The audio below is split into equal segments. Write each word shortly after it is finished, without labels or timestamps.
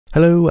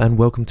Hello and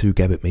welcome to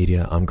Gabbit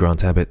Media. I'm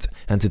Grant Abbott,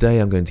 and today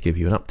I'm going to give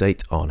you an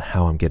update on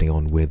how I'm getting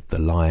on with the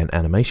lion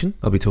animation.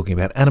 I'll be talking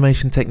about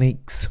animation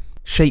techniques,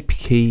 shape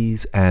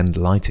keys and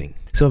lighting.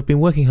 So I've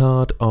been working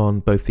hard on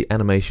both the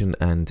animation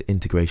and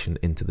integration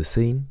into the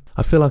scene.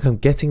 I feel like I'm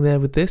getting there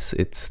with this.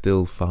 It's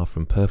still far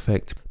from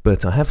perfect,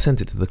 but I have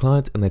sent it to the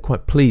client and they're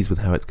quite pleased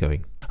with how it's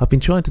going. I've been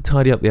trying to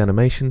tidy up the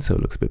animation so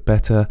it looks a bit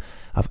better.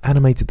 I've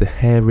animated the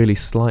hair really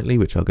slightly,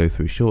 which I'll go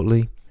through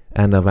shortly.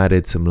 And I've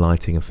added some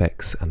lighting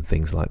effects and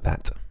things like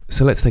that.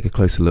 So let's take a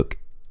closer look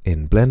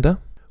in Blender.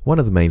 One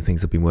of the main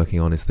things I've been working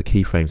on is the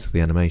keyframes for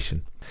the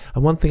animation.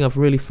 And one thing I've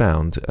really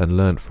found and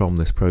learned from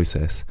this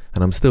process,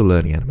 and I'm still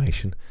learning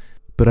animation,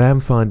 but I am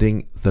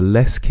finding the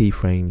less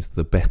keyframes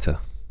the better.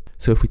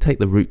 So if we take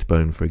the root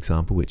bone for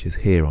example, which is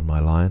here on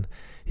my lion,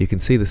 you can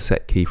see the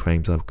set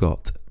keyframes I've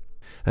got.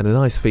 And a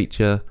nice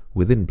feature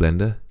within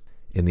Blender,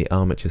 in the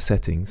armature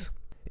settings,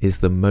 is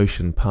the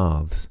motion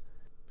paths.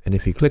 And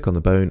if you click on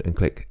the bone and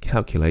click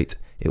calculate,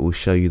 it will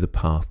show you the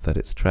path that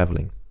it's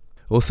traveling.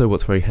 Also,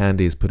 what's very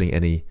handy is putting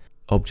any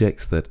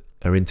objects that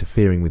are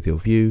interfering with your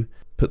view,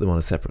 put them on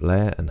a separate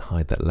layer and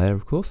hide that layer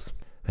of course.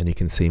 And you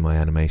can see my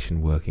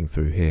animation working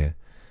through here.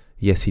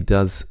 Yes, he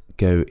does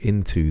go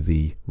into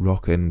the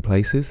rock in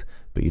places,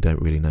 but you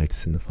don't really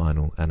notice in the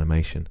final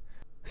animation.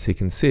 So you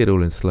can see it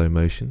all in slow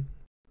motion.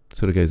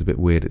 Sort of goes a bit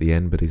weird at the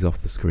end, but he's off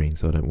the screen,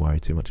 so I don't worry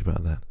too much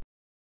about that.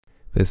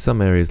 There's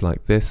some areas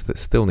like this that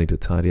still need to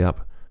tidy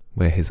up,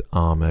 where his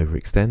arm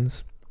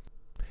overextends.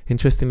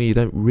 Interestingly, you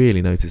don't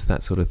really notice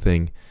that sort of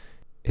thing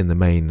in the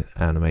main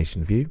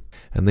animation view.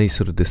 And these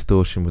sort of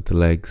distortion with the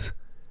legs,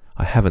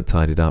 I haven't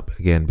tidied up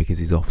again because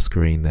he's off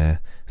screen there,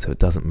 so it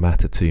doesn't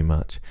matter too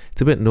much.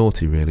 It's a bit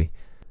naughty really,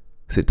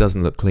 so it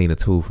doesn't look clean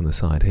at all from the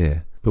side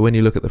here. But when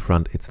you look at the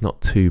front, it's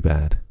not too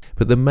bad.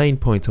 But the main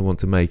point I want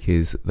to make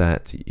is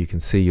that you can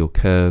see your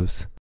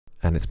curves,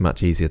 and it's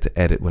much easier to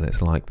edit when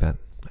it's like that.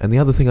 And the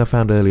other thing I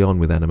found early on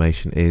with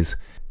animation is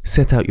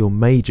set out your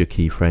major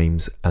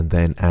keyframes and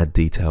then add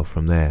detail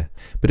from there.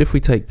 But if we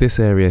take this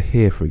area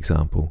here for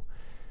example,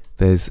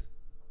 there's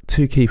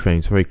two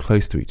keyframes very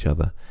close to each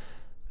other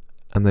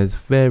and there's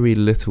very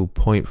little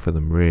point for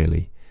them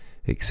really,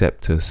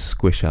 except to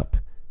squish up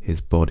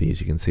his body. As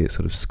you can see, it's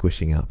sort of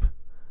squishing up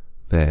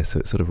there, so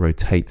it sort of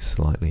rotates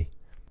slightly.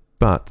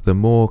 But the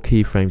more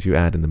keyframes you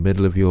add in the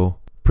middle of your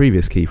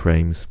previous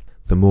keyframes,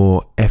 the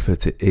more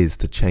effort it is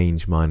to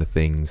change minor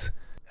things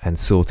and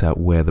sort out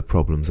where the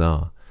problems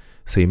are.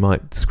 So you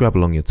might scrub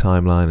along your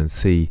timeline and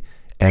see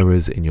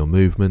errors in your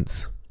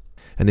movements.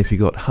 And if you've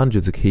got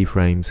hundreds of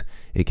keyframes,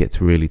 it gets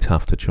really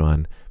tough to try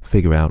and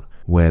figure out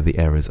where the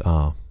errors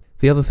are.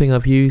 The other thing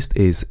I've used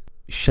is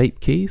shape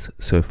keys.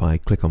 So if I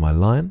click on my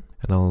lion,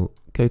 and I'll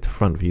go to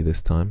front view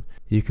this time,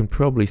 you can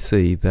probably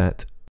see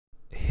that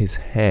his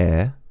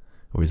hair,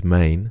 or his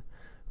mane,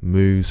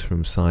 moves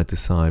from side to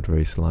side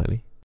very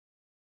slightly.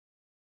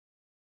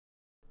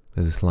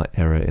 There's a slight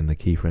error in the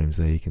keyframes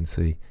there, you can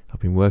see. I've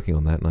been working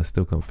on that and I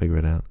still can't figure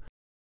it out.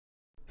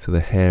 So the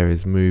hair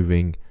is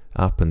moving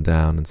up and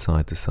down and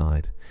side to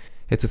side.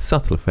 It's a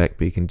subtle effect,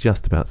 but you can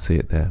just about see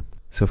it there.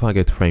 So if I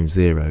go to frame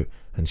 0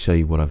 and show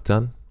you what I've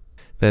done,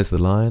 there's the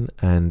lion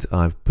and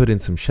I've put in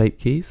some shape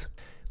keys.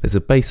 There's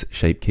a base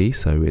shape key,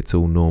 so it's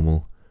all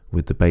normal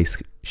with the base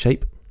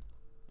shape.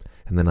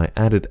 And then I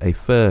added a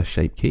fur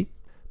shape key,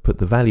 put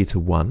the value to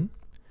 1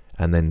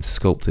 and then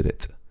sculpted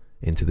it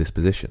into this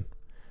position.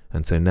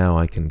 And so now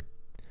I can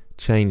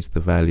change the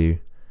value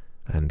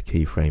and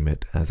keyframe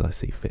it as I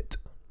see fit.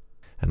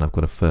 And I've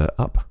got a fur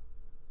up,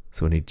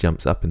 so when he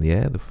jumps up in the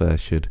air, the fur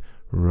should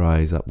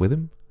rise up with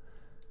him,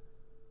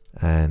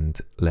 and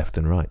left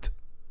and right.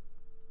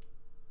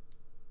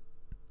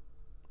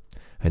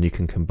 And you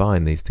can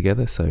combine these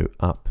together, so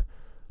up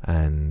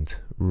and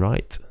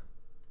right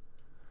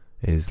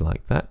is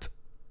like that,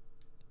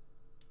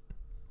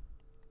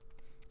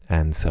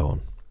 and so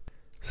on.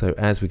 So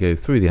as we go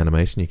through the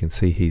animation, you can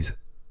see he's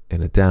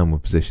in a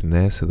downward position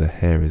there, so the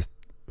hair is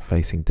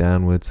facing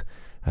downwards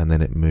and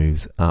then it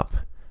moves up,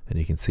 and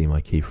you can see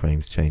my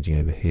keyframes changing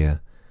over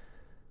here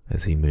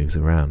as he moves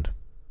around.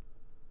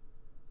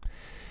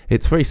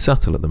 It's very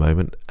subtle at the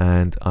moment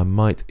and I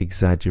might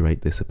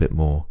exaggerate this a bit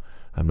more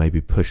and maybe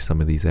push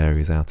some of these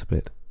areas out a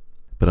bit,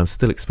 but I'm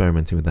still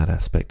experimenting with that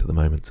aspect at the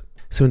moment.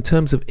 So in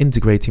terms of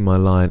integrating my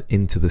lion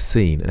into the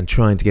scene and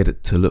trying to get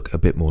it to look a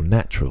bit more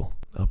natural,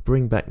 I'll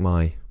bring back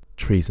my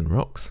trees and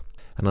rocks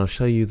and I'll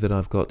show you that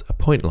I've got a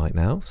point light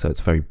now, so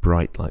it's very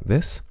bright like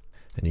this,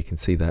 and you can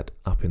see that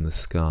up in the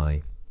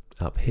sky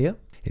up here.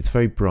 It's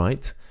very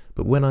bright,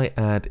 but when I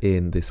add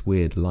in this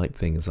weird light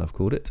thing, as I've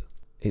called it,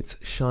 it's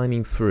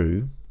shining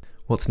through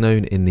what's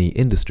known in the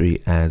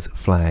industry as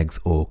flags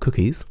or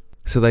cookies.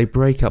 So they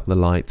break up the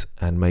light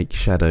and make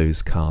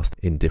shadows cast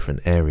in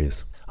different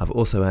areas. I've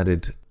also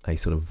added a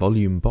sort of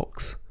volume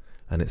box,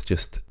 and it's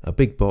just a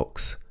big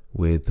box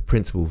with the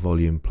principal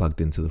volume plugged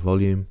into the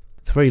volume.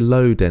 It's a very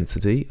low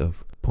density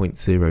of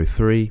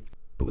 0.03,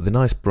 but with a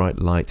nice bright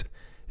light,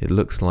 it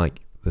looks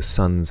like the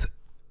sun's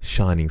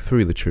shining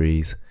through the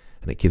trees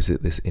and it gives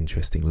it this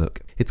interesting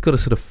look. It's got a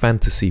sort of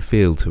fantasy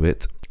feel to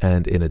it,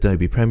 And in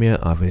Adobe Premiere,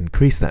 I've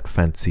increased that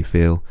fantasy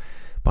feel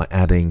by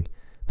adding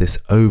this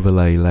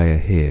overlay layer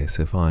here.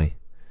 So if I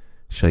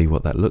show you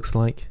what that looks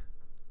like,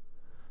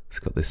 it's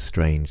got this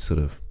strange sort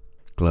of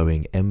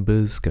glowing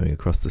embers going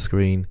across the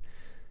screen,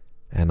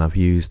 and I've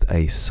used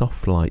a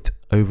soft light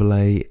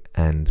overlay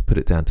and put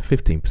it down to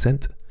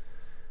 15%,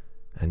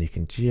 and you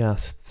can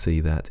just see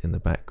that in the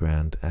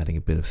background adding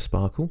a bit of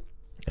sparkle.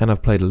 And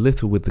I've played a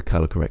little with the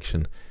color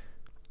correction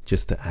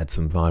just to add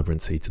some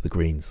vibrancy to the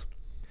greens.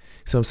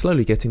 So I'm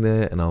slowly getting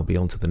there, and I'll be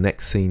on to the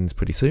next scenes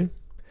pretty soon.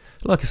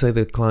 Like I say,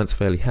 the client's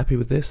fairly happy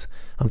with this.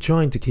 I'm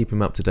trying to keep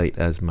him up to date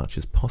as much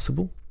as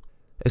possible.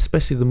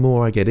 Especially the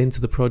more I get into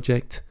the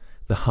project,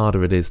 the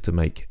harder it is to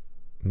make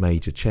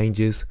major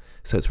changes.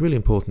 So it's really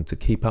important to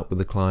keep up with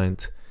the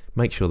client,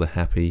 make sure they're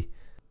happy,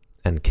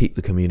 and keep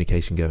the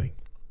communication going.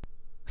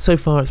 So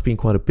far it's been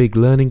quite a big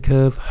learning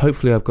curve.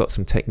 Hopefully I've got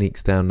some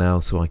techniques down now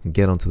so I can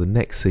get onto the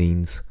next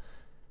scenes,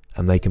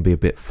 and they can be a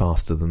bit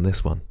faster than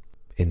this one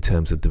in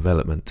terms of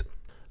development.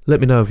 Let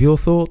me know of your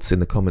thoughts in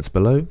the comments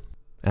below,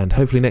 and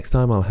hopefully next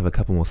time I'll have a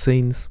couple more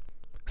scenes.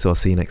 So I'll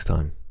see you next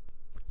time.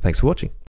 Thanks for watching.